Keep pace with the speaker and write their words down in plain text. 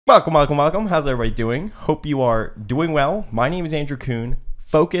Welcome, welcome, welcome. How's everybody doing? Hope you are doing well. My name is Andrew Kuhn,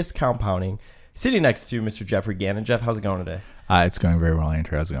 Focused Compounding, sitting next to Mr. Geoff Gannon. Jeff, how's it going today? It's going very well,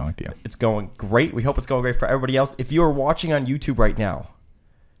 Andrew. How's it going with you? It's going great. We hope it's going great for everybody else. If you are watching on YouTube right now,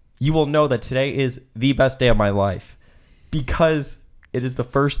 you will know that today is the best day of my life because it is the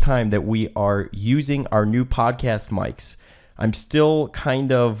first time that we are using our new podcast mics. I'm still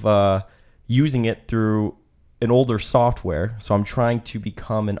kind of using it through an older software, so I'm trying to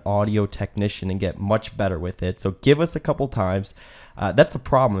become an audio technician and get much better with it. So give us a couple times. That's the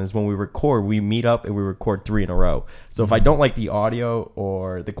problem, is when we record, we meet up and we record 3 in a row. So if I don't like the audio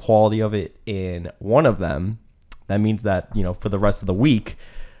or the quality of it in one of them, that means that, you know, for the rest of the week,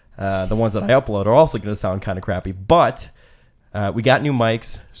 the ones that I upload are also going to sound kind of crappy. But we got new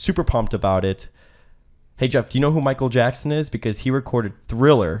mics, super pumped about it. Hey, Jeff, do you know who Michael Jackson is? Because he recorded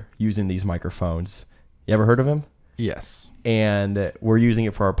Thriller using these microphones. You ever heard of him? Yes. And we're using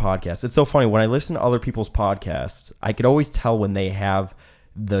it for our podcast. It's so funny. When I listen to other people's podcasts, I could always tell when they have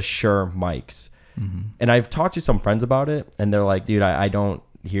the Shure mics. Mm-hmm. And I've talked to some friends about it, and they're like, dude, I don't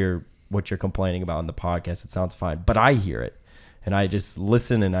hear what you're complaining about in the podcast. It sounds fine. But I hear it. And I just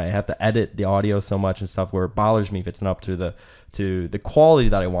listen, and I have to edit the audio so much and stuff where it bothers me if it's not up to the quality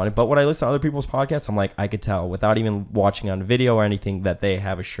that I wanted. But when I listen to other people's podcasts, I'm like, I could tell without even watching on video or anything that they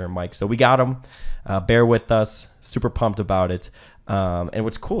have a Shure mic. So we got them. Bear with us. Super pumped about it. And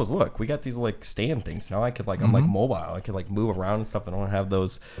what's cool is, look, we got these like stand things now. I could like, I'm like mobile. I could like move around and stuff. I don't have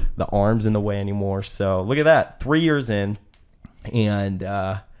the arms in the way anymore. So look at that. 3 years in, and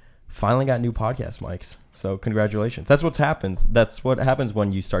finally got new podcast mics. So congratulations. That's what happens. That's what happens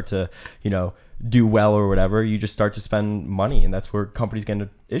when you start to, you know, do well or whatever. You just start to spend money, and that's where companies get into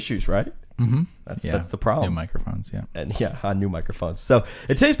issues, right? Mm-hmm. That's the problem. New microphones, yeah. And yeah, new microphones. So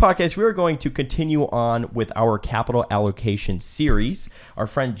in today's podcast, we are going to continue on with our capital allocation series. Our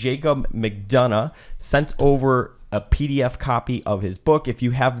friend Jacob McDonough sent over a PDF copy of his book. If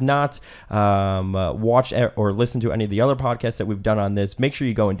you have not watched or listened to any of the other podcasts that we've done on this, make sure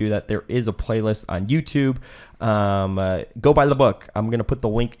you go and do that. There is a playlist on YouTube. Go buy the book. I'm going to put the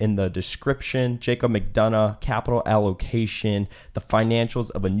link in the description. Jacob McDonough, Capital Allocation, The Financials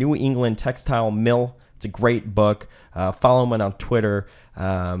of a New England Textile Mill. It's a great book. Follow him on Twitter.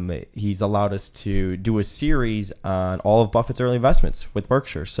 He's allowed us to do a series on all of Buffett's early investments with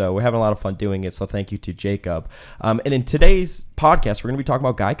Berkshire. So we're having a lot of fun doing it. So thank you to Jacob. And in today's podcast, we're going to be talking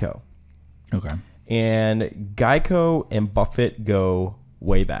about GEICO. Okay. And GEICO and Buffett go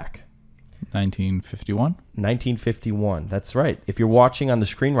way back. 1951? 1951. That's right. If you're watching on the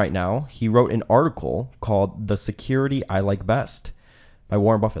screen right now, he wrote an article called The Security I Like Best by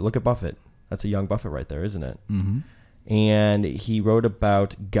Warren Buffett. Look at Buffett. That's a young Buffett right there, isn't it? Mm-hmm. And he wrote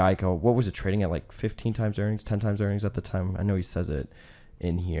about GEICO. What was it, trading at like 15 times earnings, 10 times earnings at the time? I know he says it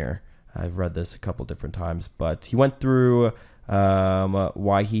in here. I've read this a couple different times. But he went through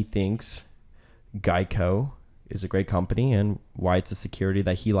why he thinks GEICO is a great company and why it's a security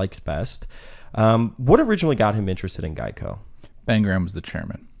that he likes best. What originally got him interested in GEICO? Ben Graham was the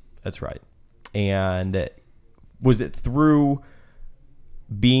chairman. That's right. And was it through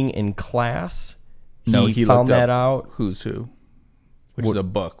being in class? He found that out. Who's Who, which is a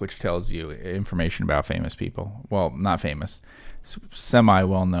book which tells you information about famous people. Well, not famous,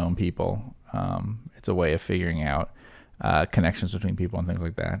 semi-well-known people. It's a way of figuring out connections between people and things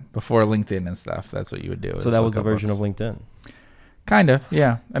like that. Before LinkedIn and stuff, that's what you would do. So that was the version of LinkedIn? Kind of,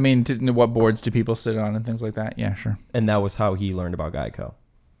 yeah. I mean, what boards do people sit on and things like that? Yeah, sure. And that was how he learned about GEICO?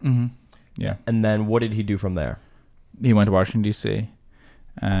 Mm-hmm. Yeah. And then what did he do from there? He went to Washington, D.C.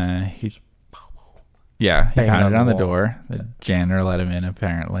 He pounded on the door. The janitor let him in,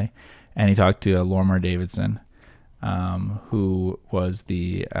 apparently. And he talked to Lorimer Davidson, who was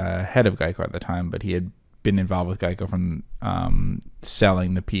the head of GEICO at the time, but he had been involved with GEICO from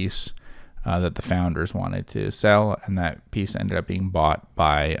selling the piece that the founders wanted to sell, and that piece ended up being bought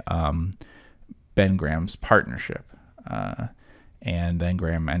by Ben Graham's partnership. And then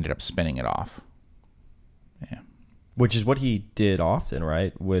Graham ended up spinning it off. Yeah. Which is what he did often,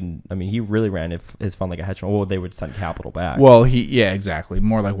 right? He really ran his fund like a hedge fund. Well, they would send capital back. Well, exactly.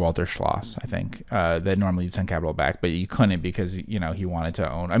 More like Walter Schloss, I think. That normally you'd send capital back, but you couldn't because, you know, he wanted to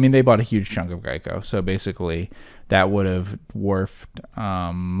own. I mean, they bought a huge chunk of GEICO, so basically that would have dwarfed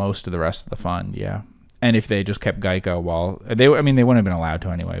most of the rest of the fund. Yeah, and if they just kept GEICO they wouldn't have been allowed to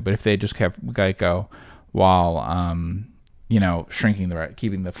anyway. But if they just kept GEICO while shrinking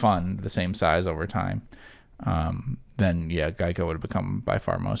keeping the fund the same size over time. Then GEICO would have become by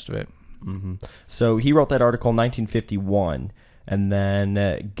far most of it. Mm-hmm. So he wrote that article in 1951, and then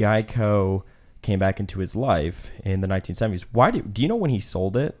GEICO came back into his life in the 1970s. Do you know when he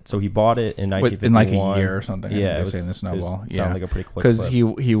sold it? So he bought it in 1951. In like a year or something. Yeah, they say in the snowball. Yeah, sounded like a pretty quick. Because he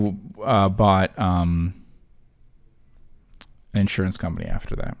bought an insurance company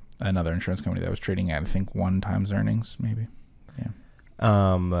after that. Another insurance company that was trading at, I think, 1 times earnings, maybe. Yeah.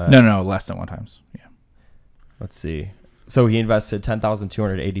 No, less than 1 times. Yeah. Let's see. So he invested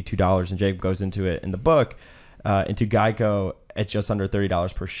 $10,282, and Jacob goes into it in the book, into GEICO at just under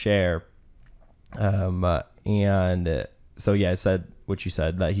 $30 per share. And so, yeah, I said what you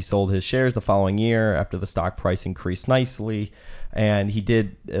said, that he sold his shares the following year after the stock price increased nicely. And he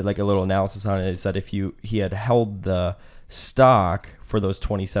did like a little analysis on it. It said if he had held the stock for those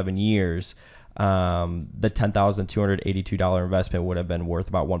 27 years, the $10,282 investment would have been worth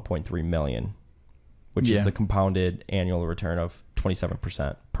about $1.3 million, which is the compounded annual return of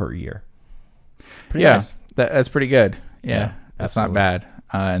 27% per year. Pretty nice. That's pretty good. Yeah, that's absolutely. not bad.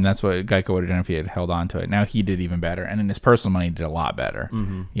 And that's what GEICO would have done if he had held on to it. Now he did even better, and in his personal money, he did a lot better.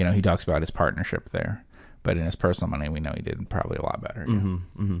 Mm-hmm. You know, he talks about his partnership there, but in his personal money, we know he did probably a lot better. Mm-hmm.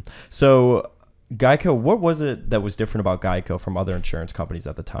 Mm-hmm. So GEICO, what was it that was different about GEICO from other insurance companies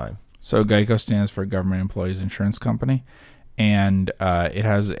at the time? So GEICO stands for Government Employees Insurance Company, and it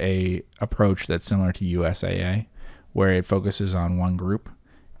has a approach that's similar to USAA, where it focuses on one group.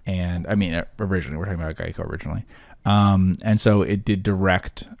 And I mean, originally, we're talking about GEICO originally. And so it did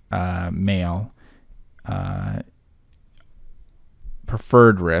direct mail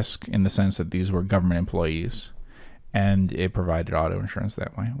preferred risk in the sense that these were government employees, and it provided auto insurance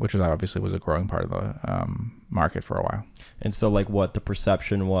that way, which is obviously was a growing part of the market for a while. And so like what the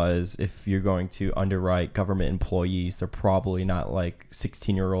perception was, if you're going to underwrite government employees, they're probably not like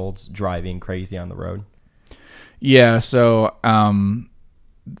 16-year-olds driving crazy on the road. Yeah. So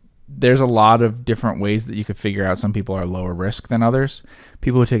there's a lot of different ways that you could figure out some people are lower risk than others.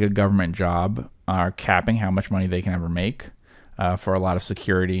 People who take a government job are capping how much money they can ever make for a lot of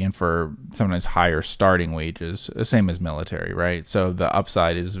security and for sometimes higher starting wages, same as military, right? So the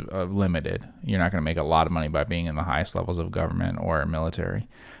upside is limited. You're not going to make a lot of money by being in the highest levels of government or military.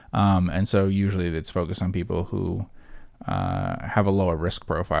 And so usually it's focused on people who have a lower risk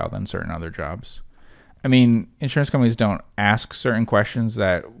profile than certain other jobs. I mean, insurance companies don't ask certain questions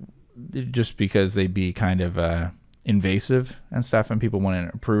that just because they'd be kind of invasive and stuff and people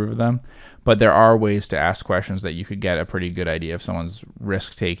wouldn't approve of them. But there are ways to ask questions that you could get a pretty good idea of someone's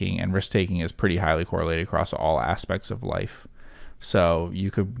risk-taking, and risk-taking is pretty highly correlated across all aspects of life. So you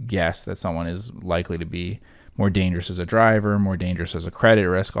could guess that someone is likely to be more dangerous as a driver, more dangerous as a credit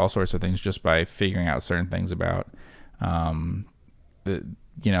risk, all sorts of things, just by figuring out certain things about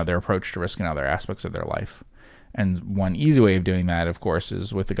their approach to risk and other aspects of their life. And one easy way of doing that, of course,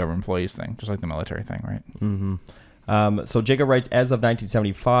 is with the government employees thing, just like the military thing, right? Mm-hmm. So Jacob writes, as of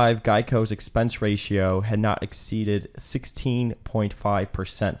 1975, GEICO's expense ratio had not exceeded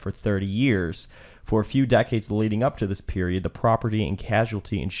 16.5% for 30 years. For a few decades leading up to this period, the property and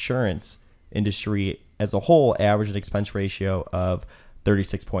casualty insurance industry as a whole averaged an expense ratio of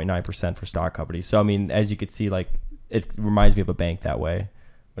 36.9% for stock companies. So, I mean, as you could see, like, it reminds me of a bank that way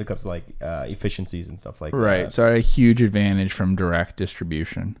when it comes to like efficiencies and stuff like that. Right. So I had a huge advantage from direct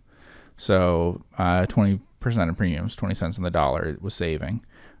distribution. So 20% of premiums, 20 cents on the dollar, it was saving.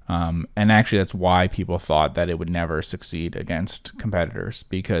 And actually that's why people thought that it would never succeed against competitors,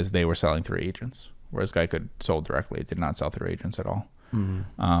 because they were selling through agents, whereas GEICO sold directly. It did not sell through agents at all.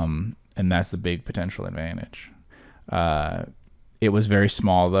 Mm-hmm. And that's the big potential advantage. It was very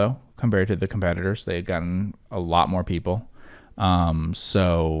small, though, compared to the competitors. They had gotten a lot more people.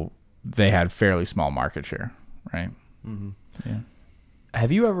 So they had fairly small market share, right? Mm-hmm. Yeah.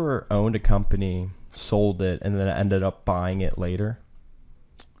 Have you ever owned a company, sold it, and then ended up buying it later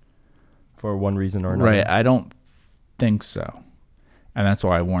for one reason or another? Right. I don't think so. And that's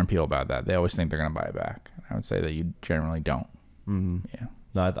why I warn people about that. They always think they're going to buy it back. I would say that you generally don't. Mm-hmm. Yeah.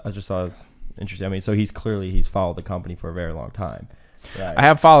 No, I just thought it was interesting. I mean, so he's followed the company for a very long time. Right. I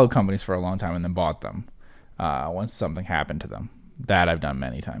have followed companies for a long time and then bought them once something happened to them. That I've done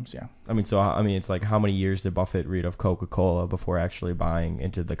many times, yeah. I mean, it's like, how many years did Buffett read of Coca-Cola before actually buying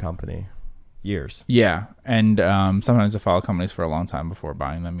into the company? Years. Yeah, and sometimes I follow companies for a long time before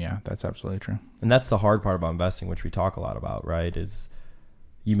buying them. Yeah, that's absolutely true. And that's the hard part about investing, which we talk a lot about, right? Is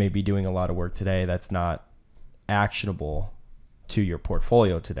you may be doing a lot of work today that's not actionable to your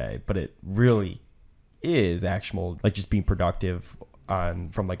portfolio today, but it really is actionable, like just being productive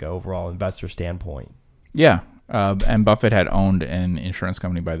from like an overall investor standpoint. Yeah. And Buffett had owned an insurance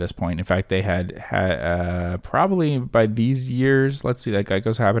company by this point. In fact, they had probably by these years, let's see, that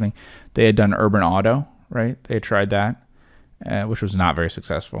GEICO's happening, they had done urban auto, right? They had tried that, which was not very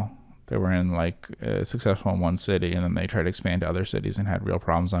successful. They were in like successful in one city, and then they tried to expand to other cities and had real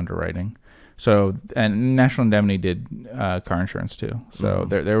problems underwriting. So, and National Indemnity did car insurance too. So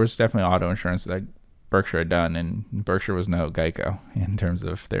there was definitely auto insurance that Berkshire had done, and Berkshire was no GEICO in terms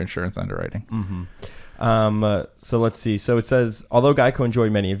of their insurance underwriting. So let's see. So it says, although GEICO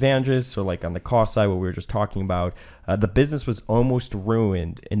enjoyed many advantages, so like on the cost side, what we were just talking about, the business was almost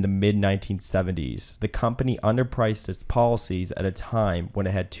ruined in the mid 1970s. The company underpriced its policies at a time when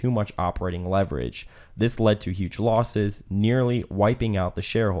it had too much operating leverage. This led to huge losses, nearly wiping out the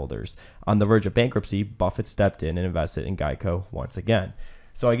shareholders. On the verge of bankruptcy, Buffett stepped in and invested in GEICO once again.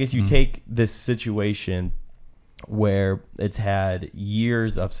 So I guess you take this situation where it's had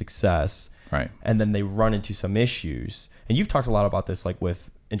years of success, right, and then they run into some issues. And you've talked a lot about this, like with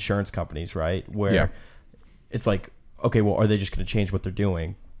insurance companies, right? Where it's like, okay, well, are they just going to change what they're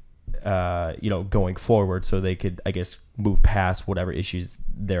doing, going forward, so they could, I guess, move past whatever issues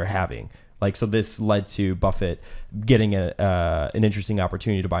they're having? Like, so this led to Buffett getting an interesting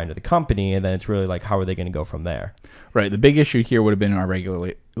opportunity to buy into the company, and then it's really like, how are they going to go from there? Right. The big issue here would have been our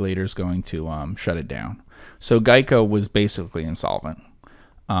regulators going to shut it down. So GEICO was basically insolvent.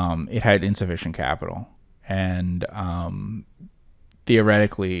 It had insufficient capital, and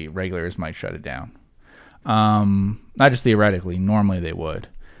theoretically, regulators might shut it down. Not just theoretically, normally they would.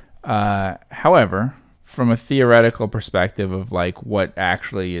 However, from a theoretical perspective of like what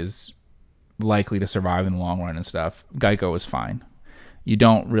actually is likely to survive in the long run and stuff, GEICO is fine. You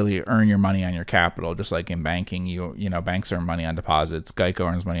don't really earn your money on your capital, just like in banking. You know, banks earn money on deposits. GEICO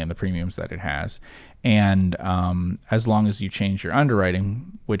earns money on the premiums that it has. And as long as you change your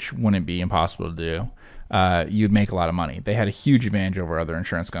underwriting, which wouldn't be impossible to do, you'd make a lot of money. They had a huge advantage over other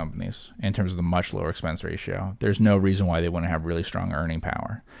insurance companies in terms of the much lower expense ratio. There's no reason why they wouldn't have really strong earning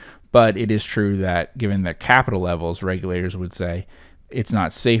power. But it is true that given the capital levels, regulators would say it's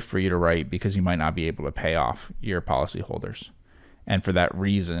not safe for you to write because you might not be able to pay off your policyholders. And for that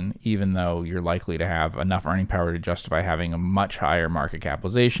reason, even though you're likely to have enough earning power to justify having a much higher market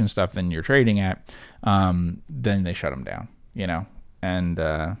capitalization stuff than you're trading at, then they shut them down, And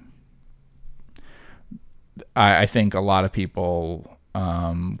I think a lot of people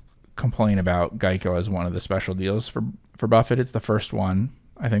complain about GEICO as one of the special deals for Buffett. It's the first one,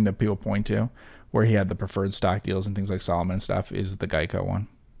 I think, that people point to, where he had the preferred stock deals and things like Solomon and stuff, is the GEICO one.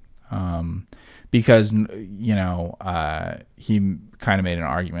 Because, he kind of made an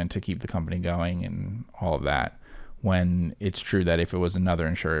argument to keep the company going and all of that, when it's true that if it was another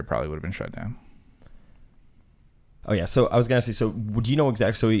insurer, it probably would have been shut down. Oh, yeah. So I was going to say, so do you know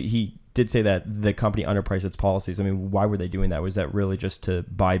exactly, so he did say that the company underpriced its policies. I mean, why were they doing that? Was that really just to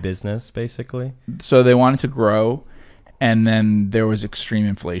buy business, basically? So they wanted to grow, and then there was extreme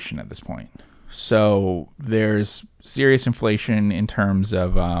inflation at this point. So there's serious inflation in terms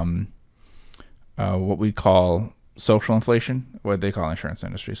of what we call social inflation, what they call insurance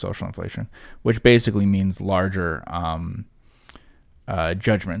industry social inflation, which basically means larger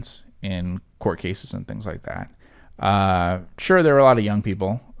judgments in court cases and things like that. Sure, there were a lot of young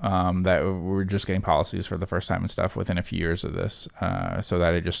people that were just getting policies for the first time and stuff within a few years of this, so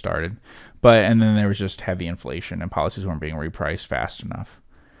that it just started. And then there was just heavy inflation and policies weren't being repriced fast enough.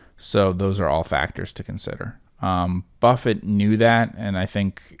 So those are all factors to consider. Buffett knew that, and I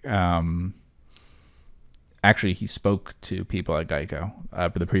think actually he spoke to people at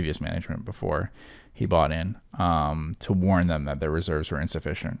GEICO, the previous management before he bought in, to warn them that their reserves were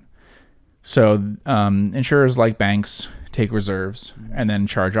insufficient. So insurers, like banks, take reserves and then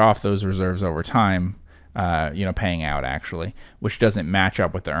charge off those reserves over time, paying out actually, which doesn't match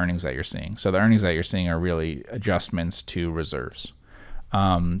up with the earnings that you're seeing. So the earnings that you're seeing are really adjustments to reserves.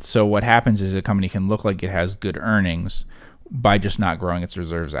 So what happens is a company can look like it has good earnings by just not growing its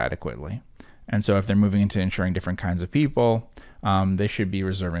reserves adequately. And so if they're moving into insuring different kinds of people, they should be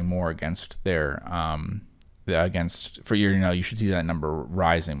reserving more against their, you should see that number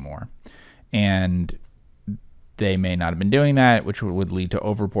rising more. And they may not have been doing that, which would lead to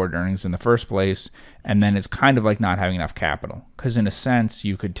overreported earnings in the first place. And then it's kind of like not having enough capital. Because in a sense,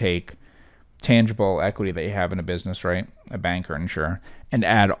 you could take tangible equity that you have in a business, right, a bank or an insurer, and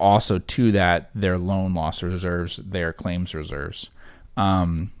add also to that their loan loss reserves, their claims reserves.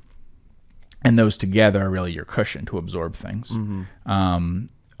 And those together are really your cushion to absorb things. Mm-hmm.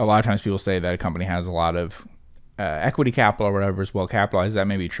 A lot of times people say that a company has a lot of equity capital or whatever is well capitalized. That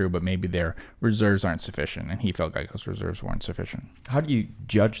may be true, but maybe their reserves aren't sufficient, and he felt GEICO's reserves weren't sufficient. How do you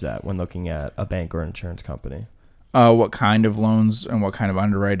judge that when looking at a bank or insurance company? What kind of loans and what kind of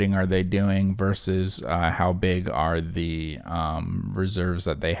underwriting are they doing versus how big are the reserves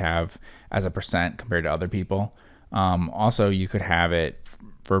that they have as a percent compared to other people. Also, you could have it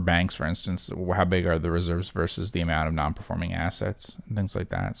for banks, for instance, how big are the reserves versus the amount of non-performing assets and things like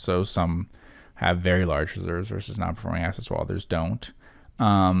that. So some have very large reserves versus non-performing assets, while others don't.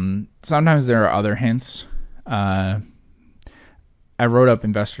 Sometimes there are other hints. I wrote up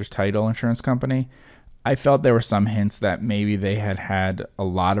Investors Title Insurance Company. I felt there were some hints that maybe they had a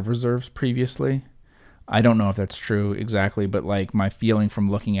lot of reserves previously. I don't know if that's true exactly, but like my feeling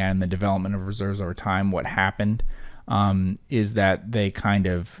from looking at in the development of reserves over time, what happened is that they kind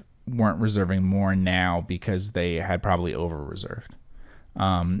of weren't reserving more now because they had probably over-reserved.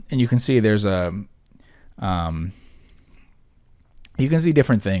 And you can see there's you can see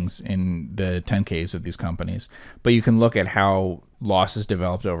different things in the 10Ks of these companies, but you can look at how losses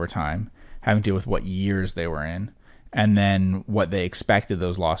developed over time, having to do with what years they were in, and then what they expected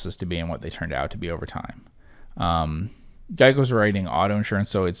those losses to be and what they turned out to be over time. GEICO's writing auto insurance,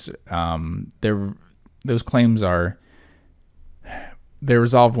 so it's those claims they're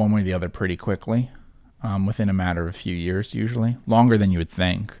resolved one way or the other pretty quickly, within a matter of a few years, usually longer than you would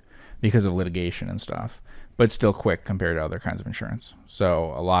think because of litigation and stuff, but still quick compared to other kinds of insurance.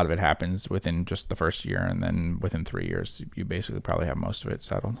 So a lot of it happens within just the first year, and then within 3 years, you basically probably have most of it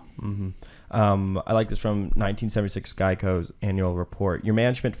settled. Mm-hmm. I like this from 1976 GEICO's annual report. Your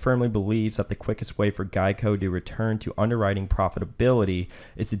management firmly believes that the quickest way for GEICO to return to underwriting profitability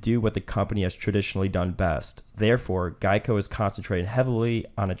is to do what the company has traditionally done best. Therefore, GEICO is concentrating heavily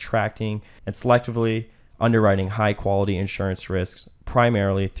on attracting and selectively underwriting high-quality insurance risks,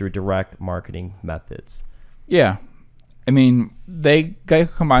 primarily through direct marketing methods. Yeah. I mean,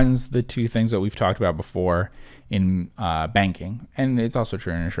 GEICO combines the two things that we've talked about before in banking, and it's also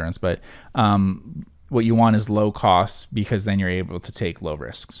true in insurance, but what you want is low costs, because then you're able to take low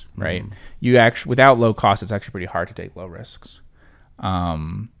risks, right? You actually, without low costs, it's actually pretty hard to take low risks.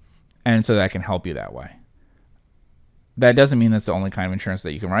 And so that can help you that way. That doesn't mean that's the only kind of insurance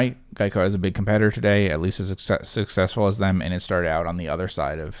that you can write. GEICO has a big competitor today, at least as successful as them, and it started out on the other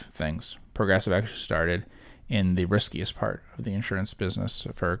side of things. Progressive actually started in the riskiest part of the insurance business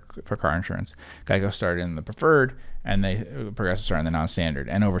for car insurance. GEICO started in the preferred, and Progressive started in the non-standard.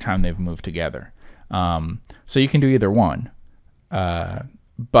 And over time, they've moved together. So you can do either one,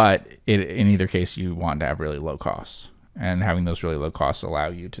 but in either case, you want to have really low costs. And having those really low costs allow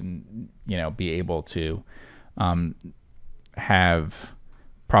you to, be able to have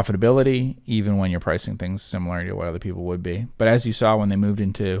profitability even when you're pricing things similar to what other people would be. But as you saw when they moved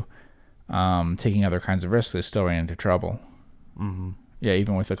into taking other kinds of risks, they still ran into trouble. Mm-hmm. Yeah,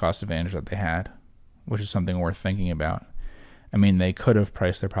 even with the cost advantage that they had, which is something worth thinking about. I mean, they could have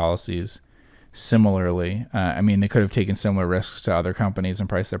priced their policies similarly. They could have taken similar risks to other companies and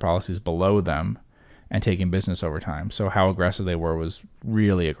priced their policies below them and taken business over time. So how aggressive they were was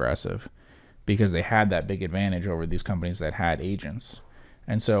really aggressive, because they had that big advantage over these companies that had agents.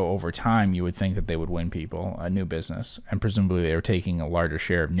 And so over time, you would think that they would win people a new business, and presumably they were taking a larger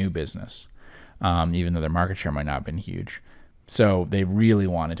share of new business, even though their market share might not have been huge. So they really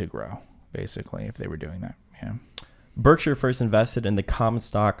wanted to grow, basically, if they were doing that. Yeah. Berkshire first invested in the common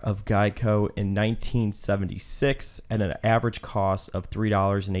stock of GEICO in 1976 at an average cost of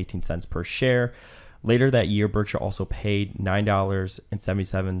 $3.18 per share. Later that year, Berkshire also paid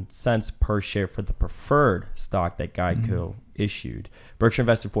 $9.77 per share for the preferred stock that GEICO issued. Berkshire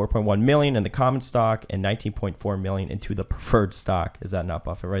invested $4.1 million in the common stock and $19.4 million into the preferred stock. Is that not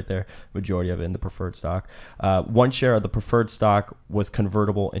Buffett right there? Majority of it in the preferred stock. One share of the preferred stock was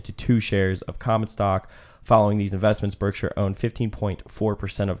convertible into 2 shares of common stock. Following these investments, Berkshire owned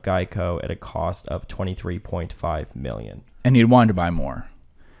 15.4% of GEICO at a cost of $23.5 million. And he wanted to buy more.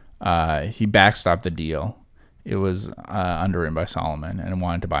 He backstopped the deal. It was underwritten by Solomon and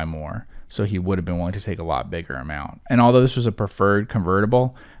wanted to buy more. So he would have been willing to take a lot bigger amount. And although this was a preferred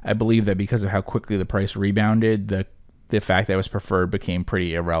convertible, I believe that because of how quickly the price rebounded, the fact that it was preferred became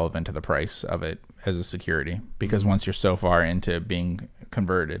pretty irrelevant to the price of it as a security. Because once you're so far into being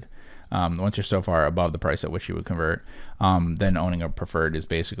converted, once you're so far above the price at which you would convert, then owning a preferred is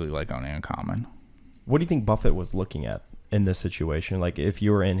basically like owning a common. What do you think Buffett was looking at in this situation? Like, if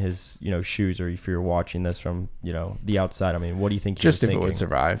you were in his, shoes, or if you're watching this from, the outside, I mean, what do you think he was thinking? Just if it would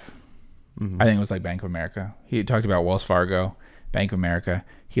survive. Mm-hmm. I think it was like Bank of America. He talked about Wells Fargo, Bank of America.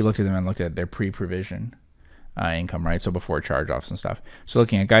 He looked at them and looked at their pre-provision income, right? So before charge-offs and stuff. So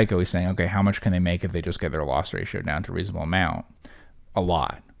looking at GEICO, he's saying, okay, how much can they make if they just get their loss ratio down to a reasonable amount? A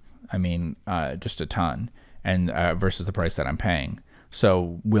lot. I mean, just a ton, and versus the price that I'm paying.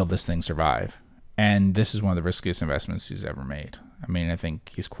 So will this thing survive? And this is one of the riskiest investments he's ever made. I mean, I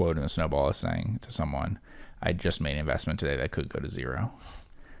think he's quoted in the Snowball as saying to someone, I just made an investment today that could go to zero.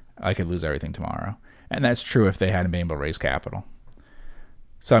 I could lose everything tomorrow. And that's true if they hadn't been able to raise capital.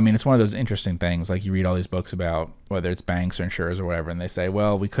 So, I mean, it's one of those interesting things. Like, you read all these books about whether it's banks or insurers or whatever, and they say,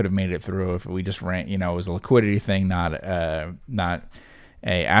 well, we could have made it through if we just ran, it was a liquidity thing, not a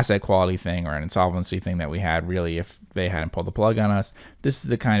asset quality thing or an insolvency thing that we had, really, if they hadn't pulled the plug on us. This is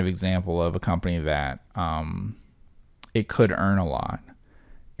the kind of example of a company that it could earn a lot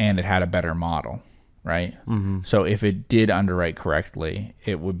and it had a better model, right? Mm-hmm. So if it did underwrite correctly,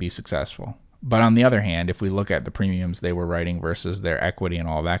 it would be successful. But on the other hand, if we look at the premiums they were writing versus their equity and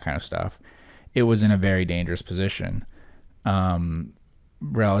all that kind of stuff, it was in a very dangerous position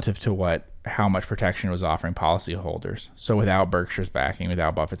relative to how much protection it was offering policyholders. So without Berkshire's backing,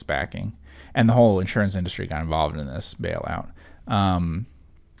 without Buffett's backing, and the whole insurance industry got involved in this bailout,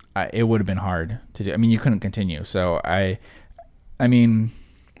 it would have been hard to do. I mean, you couldn't continue. So I think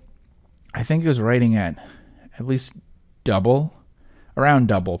it was writing at least around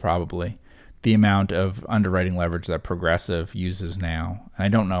double probably, the amount of underwriting leverage that Progressive uses now. And I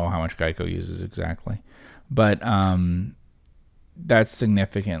don't know how much GEICO uses exactly, but that's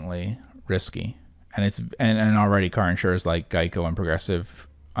significantly risky. And already car insurers like GEICO and Progressive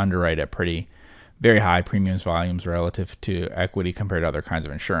underwrite at very high premiums volumes relative to equity compared to other kinds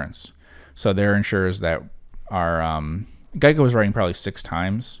of insurance. So there are insurers that are GEICO was writing probably 6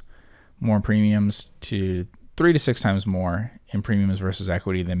 times more premiums, to 3 to 6 times more in premiums versus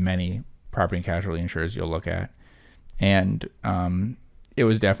equity than many property and casualty insurers you'll look at. And it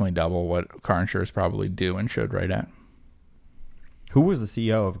was definitely double what car insurers probably do and should write at. Who was the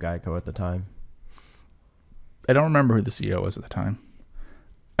CEO of GEICO at the time? I don't remember who the CEO was at the time.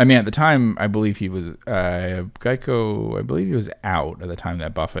 I mean, at the time, I believe he was GEICO. I believe he was out at the time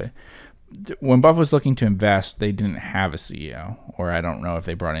that when Buffett was looking to invest, they didn't have a CEO, or I don't know if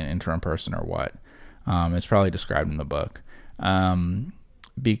they brought in an interim person or what. It's probably described in the book.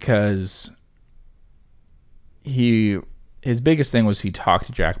 Because his biggest thing was he talked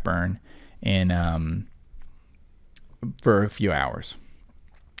to Jack Byrne for a few hours,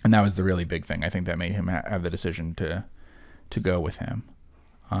 and that was the really big thing I think that made him have the decision to go with him.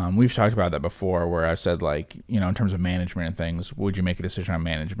 We've talked about that before, where I've said, like, in terms of management and things, would you make a decision on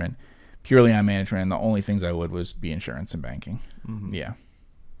management? Purely on management, and the only things I would was be insurance and banking. Mm-hmm. Yeah,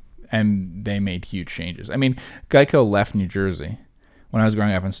 and they made huge changes. I mean, GEICO left New Jersey. When I was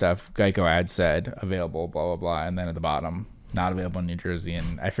growing up and stuff, GEICO ad said available, blah, blah, blah, and then at the bottom, not available in New Jersey,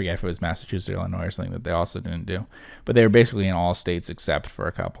 and I forget if it was Massachusetts or Illinois or something that they also didn't do. But they were basically in all states except for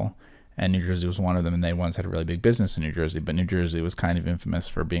a couple, and New Jersey was one of them, and they once had a really big business in New Jersey, but New Jersey was kind of infamous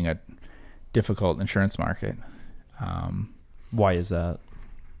for being a difficult insurance market. Why is that?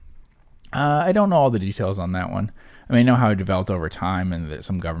 I don't know all the details on that one. I mean, I know how it developed over time, and that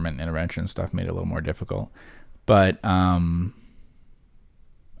some government intervention stuff made it a little more difficult. But I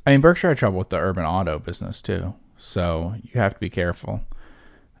mean, Berkshire had trouble with the urban auto business too, so you have to be careful.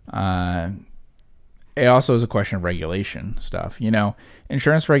 It also is a question of regulation stuff.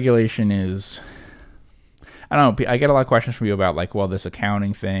 Insurance regulation is, I don't know, I get a lot of questions from you about, like, well, this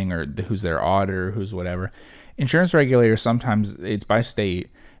accounting thing, or who's their auditor, who's whatever. Insurance regulators, sometimes it's by state,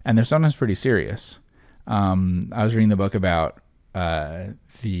 and they're sometimes pretty serious. I was reading the book about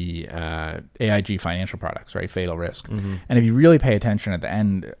the AIG financial products, right? Fatal risk. Mm-hmm. And if you really pay attention at the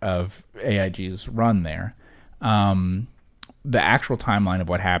end of AIG's run there, the actual timeline of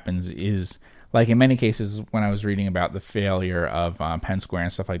what happens is, like, in many cases, when I was reading about the failure of Penn Square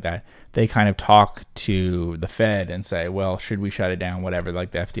and stuff like that, they kind of talk to the Fed and say, well, should we shut it down, whatever,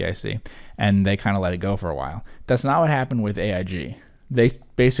 like the FDIC, and they kind of let it go for a while. That's not what happened with AIG. They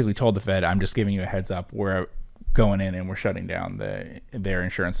basically told the Fed, I'm just giving you a heads up, we're going in and we're shutting down their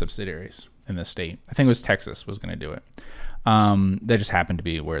insurance subsidiaries in the state. I think it was Texas was going to do it. That just happened to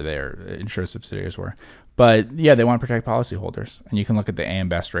be where their insurance subsidiaries were. But yeah, they want to protect policyholders, and you can look at the AM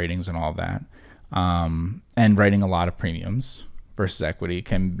Best ratings and all that. And writing a lot of premiums versus equity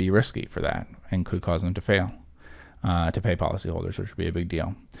can be risky for that and could cause them to fail to pay policyholders, which would be a big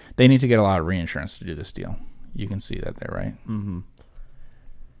deal. They need to get a lot of reinsurance to do this deal. You can see that there, right? Mm-hmm.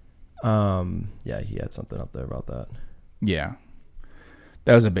 Yeah, he had something up there about that. Yeah,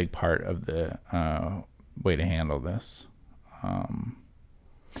 that was a big part of the way to handle this. I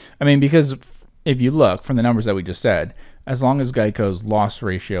mean, because if you look from the numbers that we just said, as long as GEICO's loss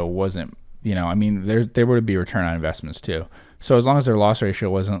ratio wasn't, I mean, there would be return on investments too. So as long as their loss ratio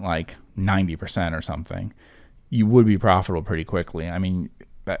wasn't like 90% or something, you would be profitable pretty quickly. I mean,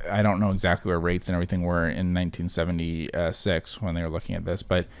 I don't know exactly where rates and everything were in 1976 when they were looking at this,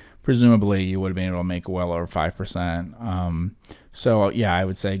 but presumably you would have been able to make well over 5%. So yeah, I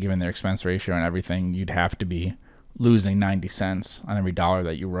would say given their expense ratio and everything, you'd have to be losing 90 cents on every dollar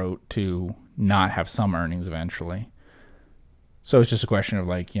that you wrote to not have some earnings eventually. So it's just a question of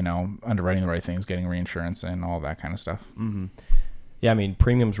like, underwriting the right things, getting reinsurance and all that kind of stuff. Mm-hmm. Yeah, I mean,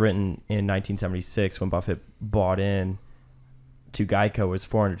 premiums written in 1976 when Buffett bought in to GEICO was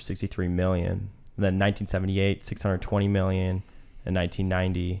 $463 million. And then 1978, $620 million. And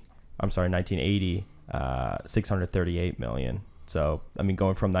 1980, $638 million. So, I mean,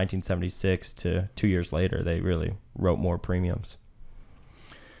 going from 1976 to 2 years later, they really wrote more premiums.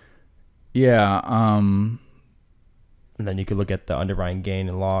 Yeah. And then you could look at the underwriting gain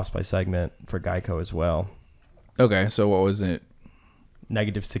and loss by segment for GEICO as well. Okay, so what was it?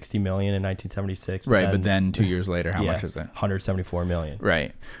 Negative $60 million in 1976. Right, but then 2 years later, how much is it? $174 million.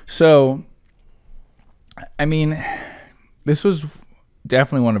 Right. So, I mean, this was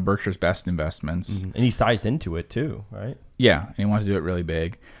definitely one of Berkshire's best investments. Mm-hmm. And he sized into it too, right? Yeah, and he wanted to do it really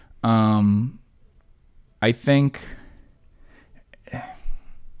big. I think,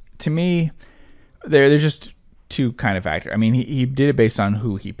 to me, there's just two kind of factors. I mean, he did it based on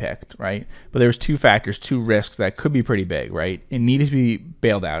who he picked, right? But there was two factors, two risks that could be pretty big, right? It needed to be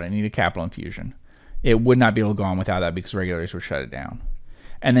bailed out. It needed capital infusion. It would not be able to go on without that because regulators would shut it down.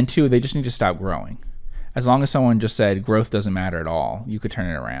 And then two, they just need to stop growing. As long as someone just said growth doesn't matter at all, you could turn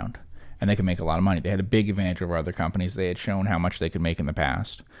it around and they could make a lot of money. They had a big advantage over other companies. They had shown how much they could make in the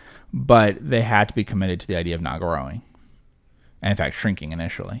past, but they had to be committed to the idea of not growing and in fact shrinking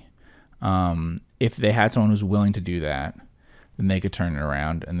initially. If they had someone who's willing to do that, then they could turn it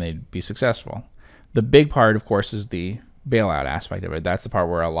around and they'd be successful. The big part, of course, is the bailout aspect of it. That's the part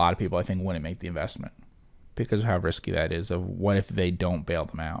where a lot of people, I think, wouldn't make the investment because of how risky that is. Of what if they don't bail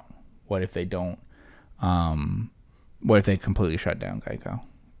them out? What if they don't? What if they completely shut down GEICO?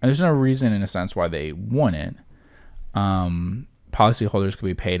 And there's no reason, in a sense, why they wouldn't. Policyholders could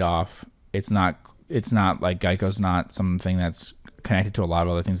be paid off. It's not like GEICO's not something that's connected to a lot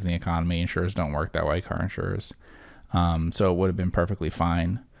of other things in the economy. Insurers don't work that way, car insurers. So it would have been perfectly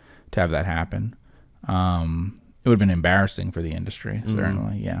fine to have that happen. It would have been embarrassing for the industry,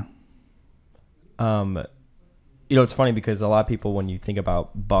 certainly, yeah. It's funny because a lot of people, when you think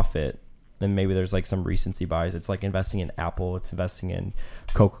about Buffett, and maybe there's like some recency bias, it's like investing in Apple, it's investing in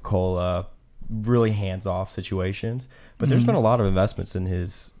Coca-Cola, really hands-off situations. But there's been a lot of investments in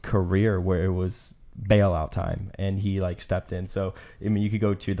his career where it was bailout time and he like stepped in. So I mean, you could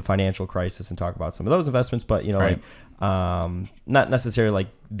go to the financial crisis and talk about some of those investments, but right. Not necessarily like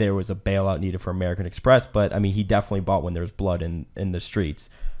there was a bailout needed for American Express, but I mean, he definitely bought when there was blood in the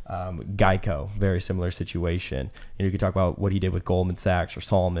streets. GEICO, very similar situation. You could talk about what he did with Goldman Sachs or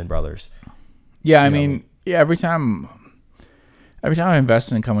Salomon Brothers. Yeah, I mean, every time I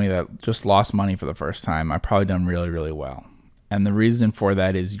invested in a company that just lost money for the first time, I've probably done really, really well. And the reason for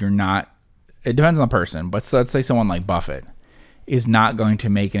that is it depends on the person, but so let's say someone like Buffett is not going to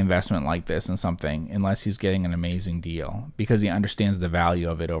make an investment like this in something unless he's getting an amazing deal because he understands the value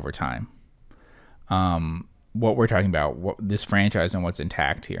of it over time. What we're talking about, this franchise and what's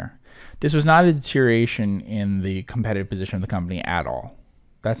intact here. This was not a deterioration in the competitive position of the company at all.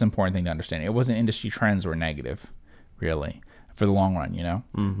 That's an important thing to understand. It wasn't industry trends were negative, really, for the long run,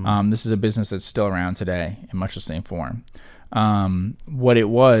 This is a business that's still around today in much the same form. What it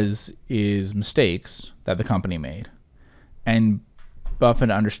was is mistakes that the company made. And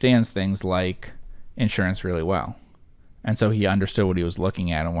Buffett understands things like insurance really well. And so he understood what he was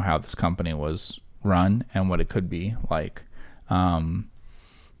looking at and how this company was run and what it could be like. The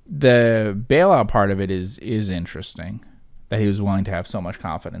bailout part of it is interesting that he was willing to have so much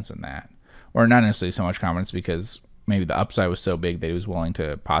confidence in that. Or not necessarily so much confidence because maybe the upside was so big that he was willing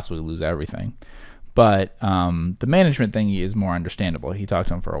to possibly lose everything. But the management thing is more understandable. He talked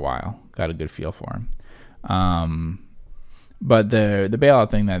to him for a while, got a good feel for him. But the bailout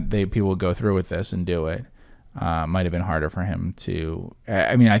thing that people would go through with this and do it might have been harder for him to.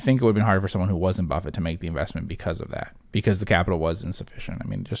 I mean, I think it would have been harder for someone who wasn't Buffett to make the investment because of that, because the capital was insufficient. I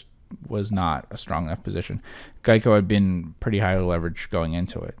mean, just was not a strong enough position. GEICO had been pretty highly leveraged going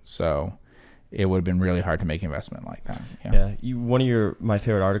into it, so it would have been really hard to make an investment like that. Yeah. One of my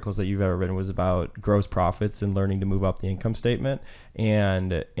favorite articles that you've ever written was about gross profits and learning to move up the income statement.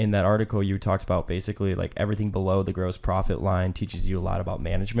 And in that article, you talked about basically like everything below the gross profit line teaches you a lot about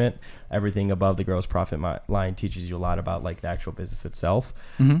management. Everything above the gross profit line teaches you a lot about like the actual business itself.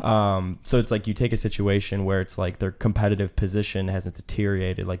 So it's like you take a situation where it's like their competitive position hasn't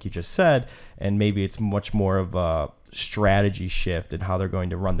deteriorated, like you just said, and maybe it's much more of a strategy shift in how they're going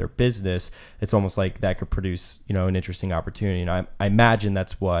to run their business. It's almost like that could produce, an interesting opportunity. And I imagine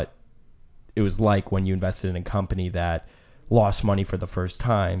that's what it was like when you invested in a company that lost money for the first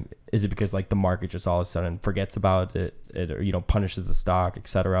time. Is it because like the market just all of a sudden forgets about it or, punishes the stock,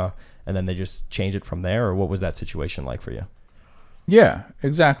 etc., and then they just change it from there? Or what was that situation like for you? Yeah,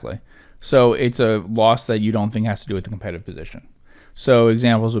 exactly. So it's a loss that you don't think has to do with the competitive position. So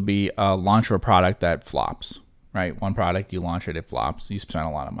examples would be a launch of a product that flops, right? One product, you launch it, it flops. You spend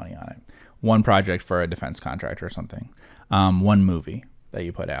a lot of money on it. One project for a defense contractor or something. One movie that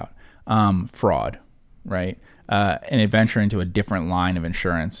you put out. Fraud, right? An adventure into a different line of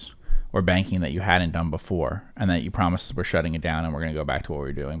insurance or banking that you hadn't done before, and that you promised we're shutting it down and we're going to go back to what we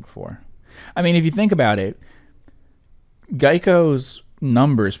were doing before. I mean, if you think about it, GEICO's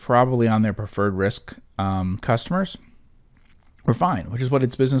numbers probably on their preferred risk customers were fine, which is what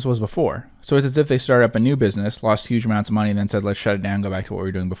its business was before. So it's as if they started up a new business, lost huge amounts of money, and then said, let's shut it down, go back to what we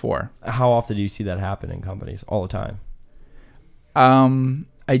were doing before. How often do you see that happen in companies? All the time.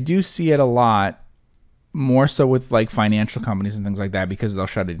 I do see it a lot, more so with like financial companies and things like that, because they'll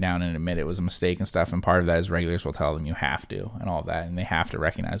shut it down and admit it was a mistake and stuff. And part of that is regulators will tell them you have to and all of that, and they have to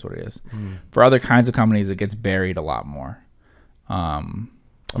recognize what it is. For other kinds of companies, it gets buried a lot more. I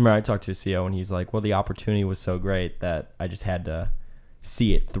remember I talked to a CEO and he's like, well, the opportunity was so great that I just had to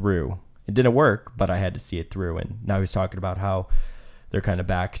see it through. It didn't work, but I had to see it through. And now he's talking about how they're kind of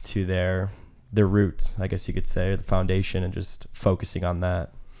back to their roots, I guess you could say, or the foundation, and just focusing on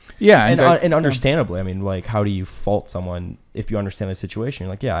that. Yeah. And understandably, I mean, like, how do you fault someone if you understand the situation?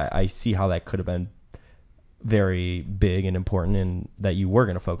 You're like, yeah, I see how that could have been very big and important, and that you were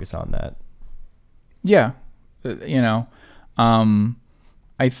going to focus on that. Yeah.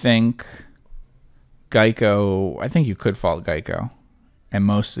 I think GEICO, I think you could fault GEICO and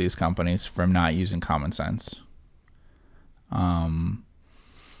most of these companies from not using common sense. A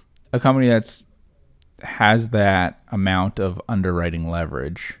company that's has that amount of underwriting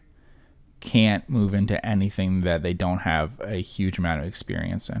leverage can't move into anything that they don't have a huge amount of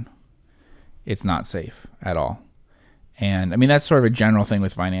experience in. It's not safe at all. And I mean, that's sort of a general thing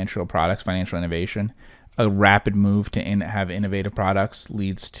with financial products, financial innovation. A rapid move to have innovative products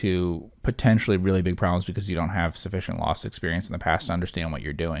leads to potentially really big problems because you don't have sufficient loss experience in the past to understand what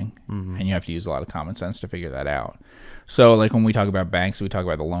you're doing. And you have to use a lot of common sense to figure that out. So like when we talk about banks, we talk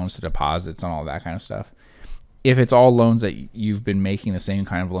about the loans to deposits and all that kind of stuff. If it's all loans that you've been making the same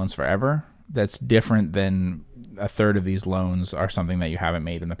kind of loans forever, that's different than a third of these loans are something that you haven't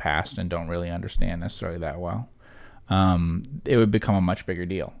made in the past and don't really understand necessarily that well. It would become a much bigger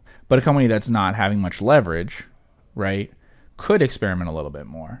deal. But a company that's not having much leverage, right, could experiment a little bit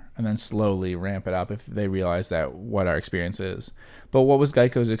more and then slowly ramp it up if they realize that what our experience is. But what was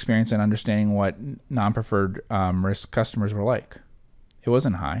GEICO's experience in understanding what non-preferred risk customers were like? It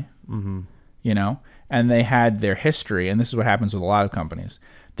wasn't high, you know? And they had their history, and this is what happens with a lot of companies,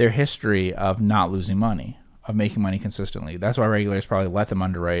 their history of not losing money, of making money consistently. That's why regulators probably let them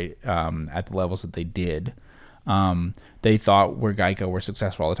underwrite at the levels that they did. They thought we're GEICO, we're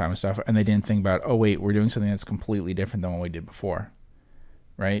successful all the time and stuff, and they didn't think about, oh wait, we're doing something that's completely different than what we did before,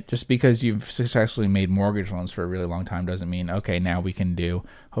 right? Just because you've successfully made mortgage loans for a really long time doesn't mean, okay, now we can do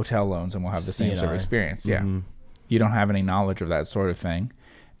hotel loans and we'll have the same sort of experience. Yeah. You don't have any knowledge of that sort of thing.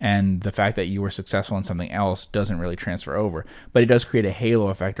 And the fact that you were successful in something else doesn't really transfer over, but it does create a halo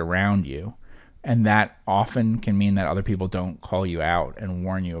effect around you. And that often can mean that other people don't call you out and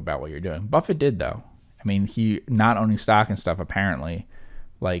warn you about what you're doing. Buffett did, though. I mean, he not owning stock and stuff apparently,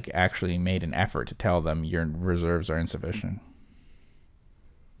 like, actually made an effort to tell them your reserves are insufficient.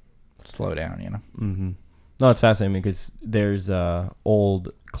 Slow down, you know. No, it's fascinating because there's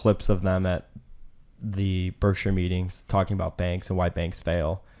old clips of them at the Berkshire meetings talking about banks and why banks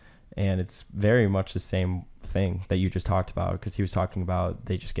fail. And it's very much the same thing that you just talked about, because he was talking about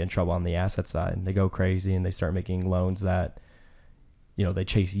they just get in trouble on the asset side and they go crazy and they start making loans that, you know, they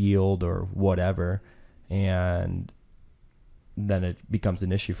chase yield or whatever. And then it becomes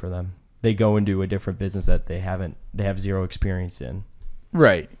an issue for them. They go into a different business that they have zero experience in.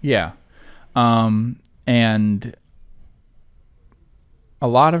 Right. Yeah. And a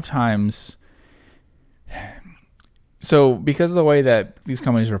lot of times, so because of the way that these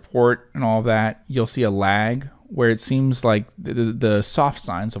companies report and all of that, you'll see a lag where it seems like the soft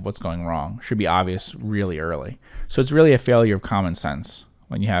signs of what's going wrong should be obvious really early. So it's really a failure of common sense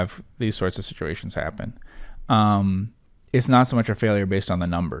when you have these sorts of situations happen. It's not so much a failure based on the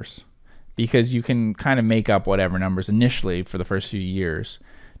numbers, because you can kind of make up whatever numbers initially for the first few years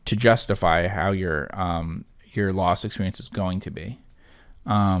to justify how your loss experience is going to be.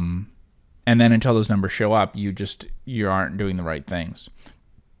 And then until those numbers show up, you aren't doing the right things.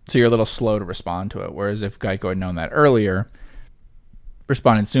 So you're a little slow to respond to it. Whereas if GEICO had known that earlier,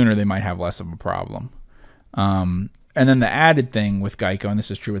 responded sooner, they might have less of a problem. And then the added thing with GEICO, and this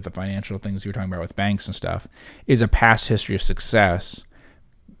is true with the financial things you were talking about with banks and stuff, is a past history of success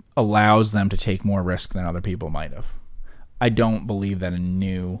allows them to take more risk than other people might have. I don't believe that a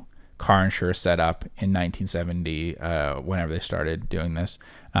new car insurer set up in 1970, whenever they started doing this,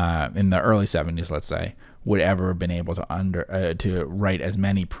 in the early 70s, let's say, would ever have been able to write as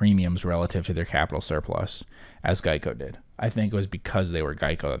many premiums relative to their capital surplus as GEICO did. I think it was because they were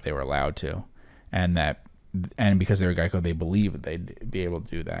GEICO that they were allowed to, and because they were GEICO, they believed they'd be able to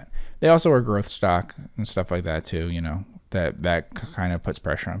do that. They also were growth stock and stuff like that too. That kind of puts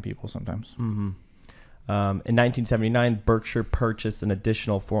pressure on people sometimes. Mm-hmm. In 1979, Berkshire purchased an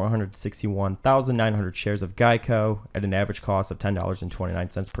additional 461,900 shares of GEICO at an average cost of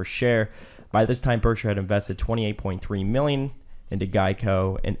 $10.29 per share. By this time, Berkshire had invested $28.3 million into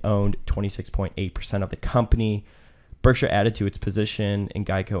GEICO and owned 26.8% of the company. Berkshire added to its position in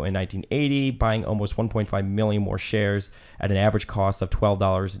GEICO in 1980, buying almost 1.5 million more shares at an average cost of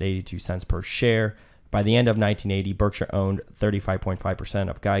 $12.82 per share. By the end of 1980, Berkshire owned 35.5%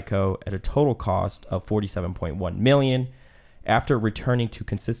 of GEICO at a total cost of $47.1 million. After returning to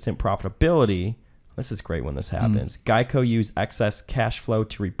consistent profitability, this is great when this happens, GEICO used excess cash flow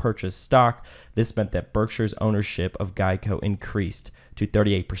to repurchase stock. This meant that Berkshire's ownership of GEICO increased to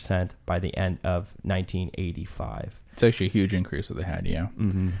 38% by the end of 1985. It's actually a huge increase that they had, yeah.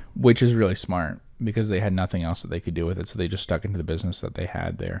 Which is really smart because they had nothing else that they could do with it, so they just stuck into the business that they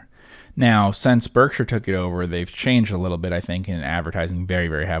had there. Now, since Berkshire took it over, they've changed a little bit, I think, in advertising very,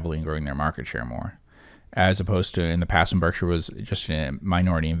 very heavily and growing their market share more. As opposed to in the past when Berkshire was just a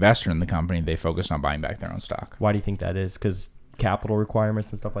minority investor in the company, they focused on buying back their own stock. Why do you think that is? Because capital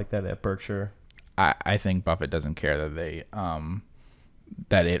requirements and stuff like that at Berkshire? I think Buffett doesn't care that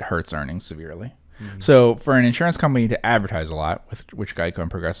that it hurts earnings severely. So for an insurance company to advertise a lot, which GEICO and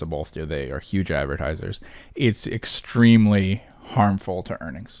Progressive both do, they are huge advertisers, it's extremely harmful to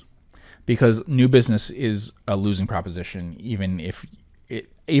earnings because new business is a losing proposition.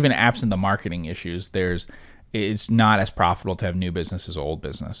 Even absent the marketing issues, it's not as profitable to have new business as old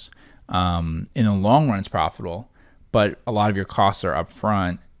business. In the long run, it's profitable, but a lot of your costs are up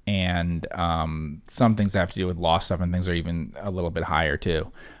front, and some things have to do with loss stuff, and things are even a little bit higher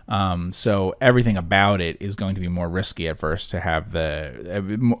too. So everything about it is going to be more risky at first to have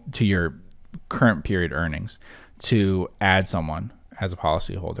to your current period earnings to add someone as a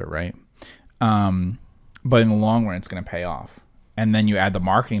policyholder, right? But in the long run, it's going to pay off. And then you add the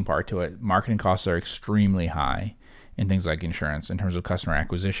marketing part to it. Marketing costs are extremely high in things like insurance in terms of customer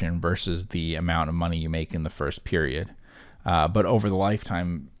acquisition versus the amount of money you make in the first period. But over the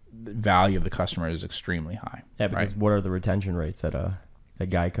lifetime, the value of the customer is extremely high. Yeah, because what are the retention rates at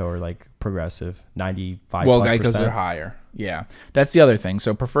GEICO or like Progressive? 95%? Well, GEICO's are higher. Yeah. That's the other thing.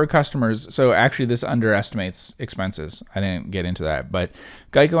 So preferred customers, so actually this underestimates expenses. I didn't get into that. But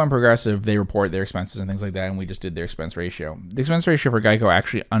GEICO and Progressive, they report their expenses and things like that, and we just did their expense ratio. The expense ratio for GEICO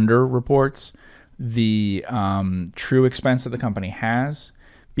actually underreports the true expense that the company has,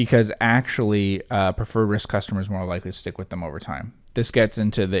 because actually preferred risk customers are more likely to stick with them over time. This gets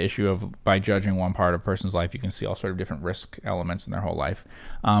into the issue of, by judging one part of a person's life, you can see all sort of different risk elements in their whole life.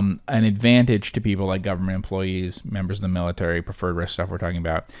 An advantage to people like government employees, members of the military, preferred risk stuff we're talking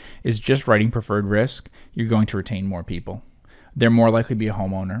about, is just writing preferred risk, you're going to retain more people. They're more likely to be a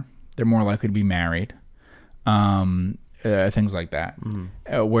homeowner. They're more likely to be married. Things like that.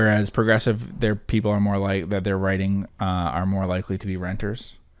 Whereas Progressive, their people are more like that they're writing are more likely to be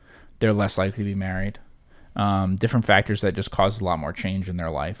renters. They're less likely to be married. Different factors that just cause a lot more change in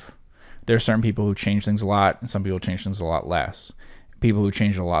their life. There are certain people who change things a lot, and some people change things a lot less. People who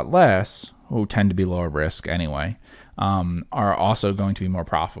change a lot less, who tend to be lower risk anyway, are also going to be more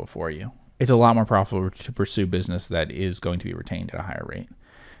profitable for you. It's a lot more profitable to pursue business that is going to be retained at a higher rate.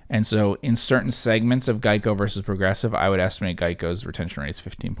 And so in certain segments of GEICO versus Progressive, I would estimate GEICO's retention rate is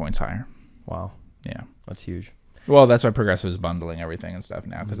 15 points higher. Wow. Yeah. That's huge. Well, that's why Progressive is bundling everything and stuff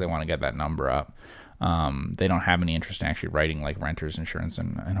now, because they want to get that number up. They don't have any interest in actually writing like renters insurance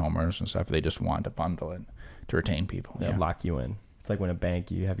and homeowners and stuff. They just want to bundle it to retain people. They'll lock you in. It's like when a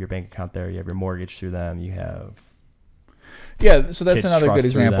bank, you have your bank account there, you have your mortgage through them, you have... Yeah, so that's another good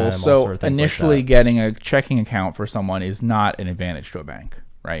example. Them, so initially like getting a checking account for someone is not an advantage to a bank,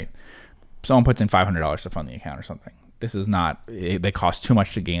 right? Someone puts in $500 to fund the account or something. This is not, they cost too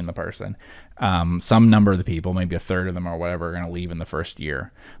much to gain the person. Some number of the people, maybe a third of them or whatever, are going to leave in the first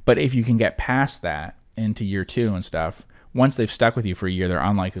year. But if you can get past that into year 2 and stuff, once they've stuck with you for a year, they're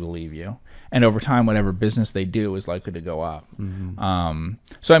unlikely to leave you. And over time, whatever business they do is likely to go up.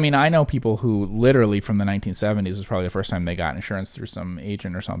 So, I mean, I know people who literally from the 1970s was probably the first time they got insurance through some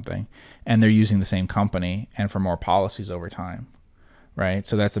agent or something, and they're using the same company and for more policies over time. Right,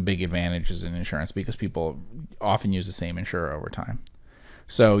 so that's a big advantage as in insurance because people often use the same insurer over time.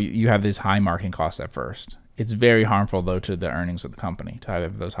 So you have these high marketing costs at first. It's very harmful, though, to the earnings of the company to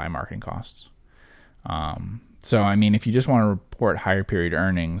have those high marketing costs. So, I mean, if you just want to report higher period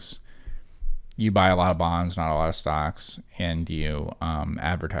earnings, you buy a lot of bonds, not a lot of stocks, and you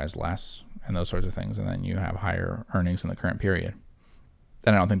advertise less and those sorts of things, and then you have higher earnings in the current period.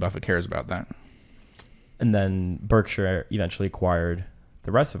 And I don't think Buffett cares about that. And then Berkshire eventually acquired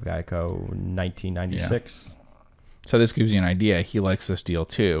the rest of GEICO in 1996. Yeah. So this gives you an idea. He likes this deal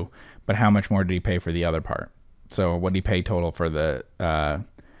too, but how much more did he pay for the other part? So what did he pay total for the,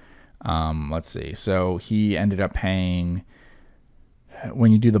 let's see. So he ended up paying,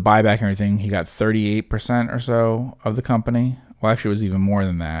 when you do the buyback and everything, he got 38% or so of the company. Well, actually, it was even more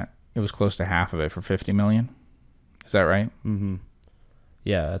than that. It was close to half of it for $50 million. Is that right? Mm-hmm.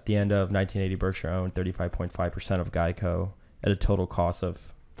 Yeah, at the end of 1980, Berkshire owned 35.5% of GEICO at a total cost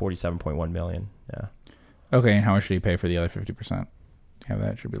of $47.1 million. Yeah. Okay, and how much did he pay for the other 50%? Yeah,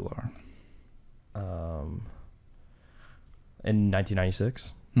 that should be lower. In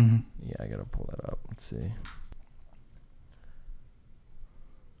 1996? Mm-hmm. Yeah, I got to pull that up. Let's see.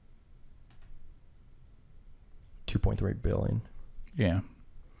 $2.3 billion. Yeah.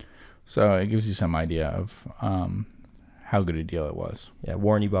 So it gives you some idea of how good a deal it was. Yeah,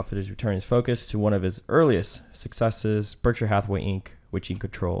 Warren E. Buffett is returning his focus to one of his earliest successes. Berkshire Hathaway Inc., which he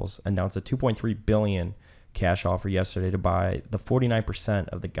controls, announced a $2.3 billion cash offer yesterday to buy the 49%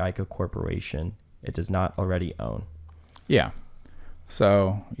 of the GEICO Corporation it does not already own. Yeah.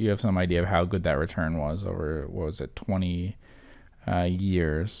 So you have some idea of how good that return was over, what was it, 20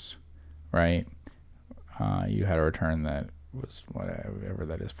 years, right? You had a return that was whatever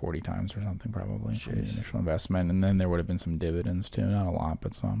that is, 40 times or something probably from the initial investment. And then there would have been some dividends too. Not a lot,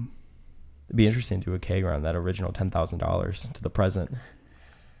 but some. It'd be interesting to do a CAGR on that original $10,000 to the present.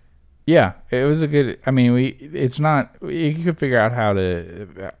 Yeah, it was a good, I mean, it's not, you could figure out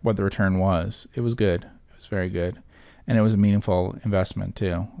what the return was. It was good. It was very good. And it was a meaningful investment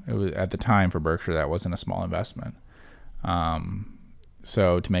too. It was, at the time for Berkshire, that wasn't a small investment.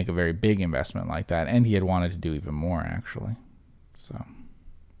 So to make a very big investment like that, and he had wanted to do even more actually. So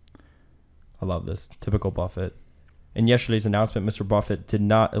I love this. Typical Buffett. In yesterday's announcement, Mr. Buffett did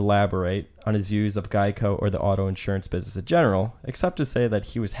not elaborate on his views of GEICO or the auto insurance business in general, except to say that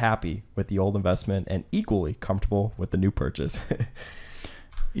he was happy with the old investment and equally comfortable with the new purchase.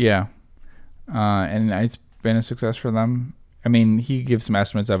 Yeah. And it's been a success for them. I mean, he gives some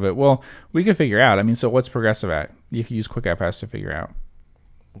estimates of it. Well, we could figure out. I mean, so what's Progressive at? You could use QuickFS to figure out.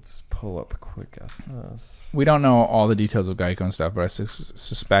 Let's pull up QuickFS. We don't know all the details of GEICO and stuff, but I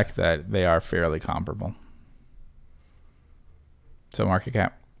suspect that they are fairly comparable. So market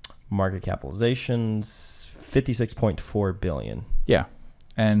capitalization's $56.4 billion. Yeah.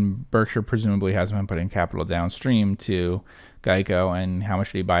 And Berkshire presumably hasn't been putting capital downstream to GEICO. And how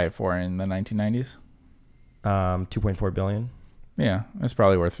much did he buy it for in the 1990s? $2.4 billion. Yeah, it's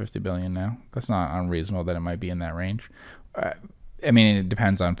probably worth $50 billion now. That's not unreasonable that it might be in that range. I mean, it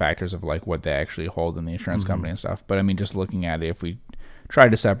depends on factors of like what they actually hold in the insurance company and stuff. But I mean, just looking at it, if we try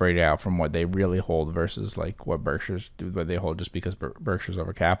to separate it out from what they really hold versus like what Berkshire's do, what they hold just because Berkshire's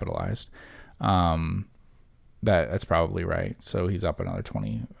overcapitalized, that's probably right. So he's up another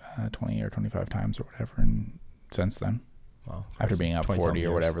 20 or 25 times or whatever since then. Wow. After being up 40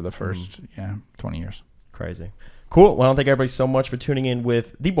 or whatever the first 20 years. Crazy. Cool. Well, I want to thank everybody so much for tuning in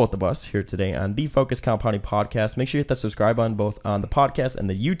with the both of us here today on the Focus Compounding Podcast. Make sure you hit that subscribe button both on the podcast and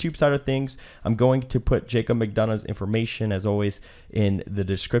the YouTube side of things. I'm going to put Jacob McDonough's information, as always, in the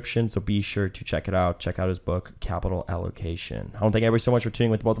description, so be sure to check it out. Check out his book, Capital Allocation. I want to thank everybody so much for tuning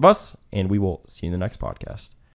in with the both of us, and we will see you in the next podcast.